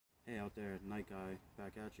out there, night guy,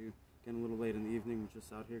 back at you. Getting a little late in the evening,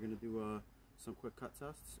 just out here gonna do some quick cut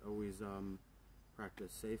tests. Always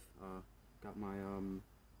practice safe. Got my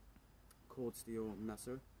cold steel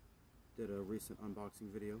messer. Did a recent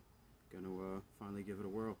unboxing video. Gonna finally give it a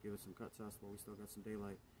whirl, give it some cut tests while we still got some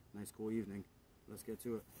daylight. Nice cool evening. Let's get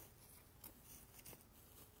to it.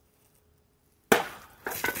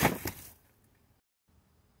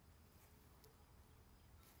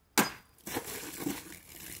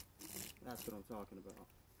 That's what I'm talking about.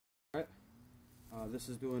 Alright, this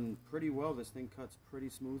is doing pretty well. This thing cuts pretty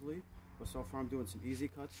smoothly, but so far I'm doing some easy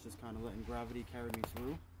cuts, just kind of letting gravity carry me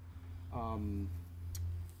through.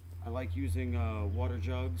 I like using water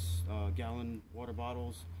jugs, gallon water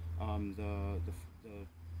bottles, I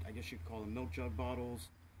guess you could call them milk jug bottles.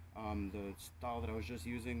 The style that I was just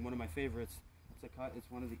using, one of my favorites to cut. It's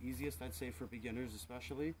one of the easiest, I'd say, for beginners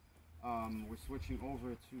especially. We're switching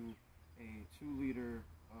over to a 2-liter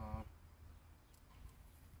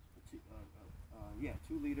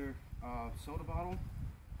 2-liter soda bottle.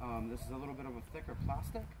 This is a little bit of a thicker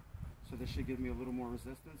plastic, so this should give me a little more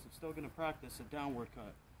resistance. I'm still going to practice a downward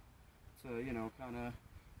cut to, you know, kind of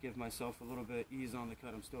give myself a little bit ease on the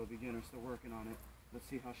cut. I'm still a beginner, still working on it. Let's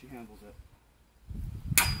see how she handles it.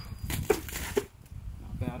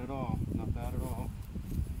 Not bad at all, not bad at all.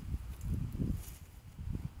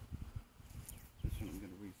 This one I'm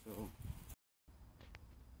going to refill.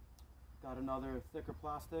 Got another thicker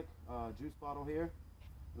plastic juice bottle here.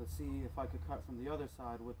 Let's see if I could cut from the other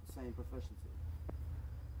side with the same proficiency.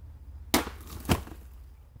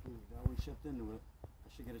 Ooh, that one chipped into it. I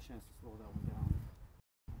should get a chance to slow that one down.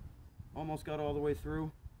 Almost got all the way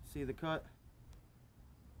through. See the cut?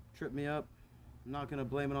 Tripped me up. I'm not going to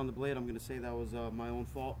blame it on the blade. I'm going to say that was my own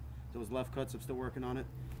fault. Those left cuts, I'm still working on it.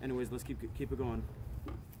 Anyways, let's keep it going.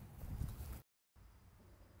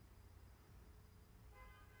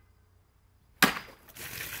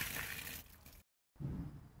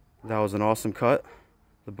 That was an awesome cut.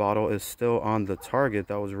 The bottle is still on the target.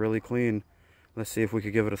 That was really clean. Let's see if we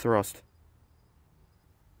could give it a thrust.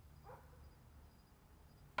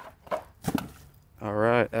 All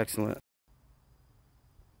right, excellent.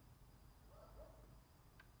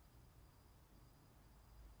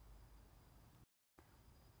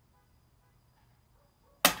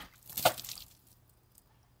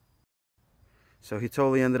 So he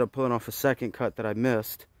totally ended up pulling off a second cut that I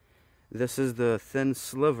missed. This is the thin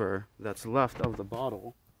sliver that's left of the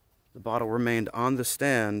bottle. The bottle remained on the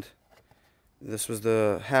stand. This was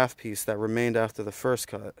the half piece that remained after the first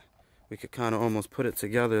cut. We could kind of almost put it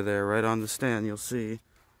together there right on the stand. You'll see.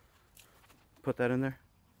 Put that in there.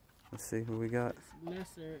 Let's see who we got.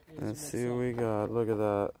 Let's see who we got. Look at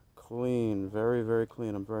that. Clean. Very, very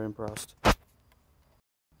clean. I'm very impressed.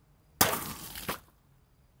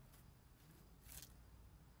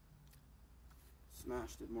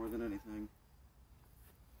 Smashed it more than anything.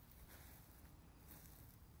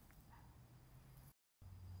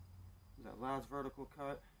 That last vertical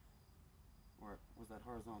cut, or was that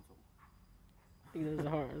horizontal? I think it was a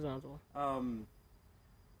horizontal.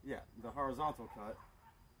 Yeah, the horizontal cut.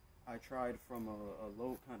 I tried from a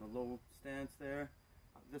low, kind of low stance there.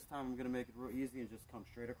 This time I'm gonna make it real easy and just come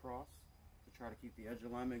straight across to try to keep the edge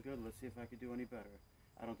alignment good. Let's see if I could do any better.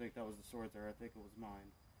 I don't think that was the sword's error. I think it was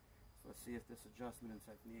mine. So let's see if this adjustment and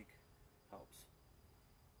technique helps.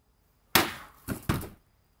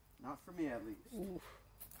 Not for me, at least. Oof.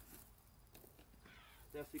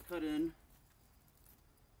 Definitely cut in.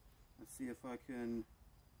 Let's see if I can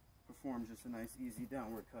perform just a nice, easy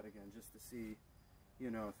downward cut again, just to see, you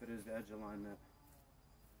know, if it is the edge alignment.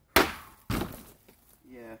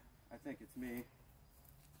 Yeah, I think it's me.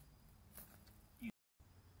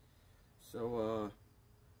 So,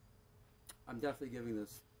 I'm definitely giving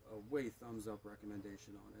this a way thumbs up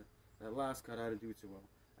recommendation on it. That last cut I didn't do too well.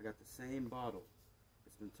 I got the same bottle.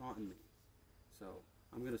 It's been taunting me. So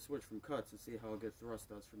I'm gonna switch from cuts and see how a good thrust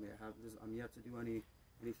does for me. I'm yet to do any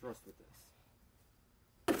thrust with this.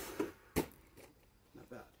 Not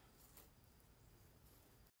bad.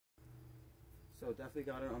 So definitely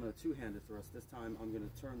got it on a two-handed thrust. This time I'm gonna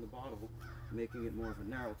turn the bottle, making it more of a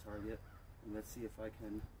narrow target, and let's see if I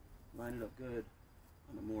can line it up good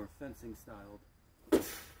on a more fencing styled.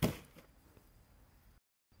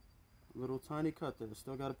 Little tiny cut there,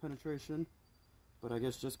 still got a penetration, but I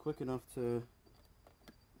guess just quick enough to,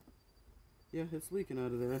 yeah, it's leaking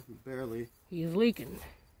out of there, barely. He's leaking.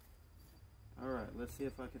 Alright, let's see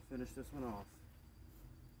if I can finish this one off.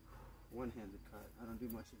 One-handed cut, I don't do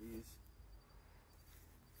much of these.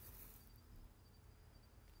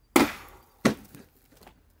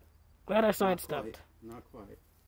 Glad I sidestepped. Not quite.